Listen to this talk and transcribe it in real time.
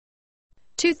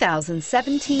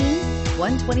2017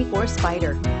 124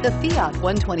 Spider. The Fiat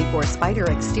 124 Spider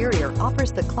exterior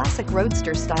offers the classic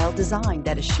roadster style design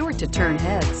that is sure to turn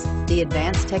heads. The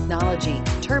advanced technology,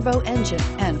 turbo engine,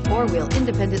 and four-wheel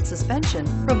independent suspension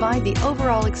provide the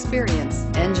overall experience,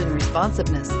 engine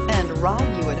responsiveness, and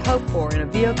ride you would hope for in a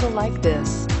vehicle like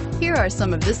this. Here are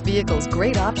some of this vehicle's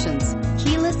great options: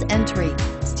 keyless entry,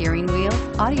 steering wheel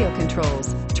audio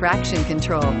controls, traction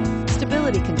control,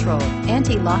 stability control,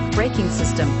 anti-lock braking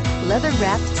system,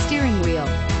 leather-wrapped steering wheel,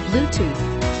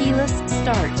 Bluetooth, keyless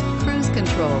start, cruise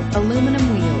control, aluminum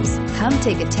wheels. Come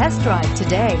take a test drive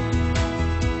today.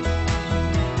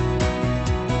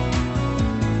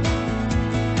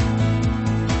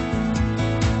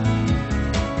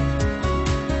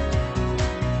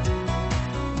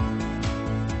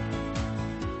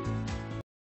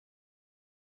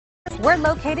 We're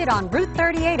located on Route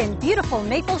 38 in beautiful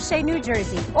Maple Shade, New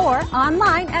Jersey, or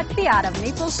online at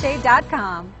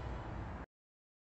fiatofmapleshade.com.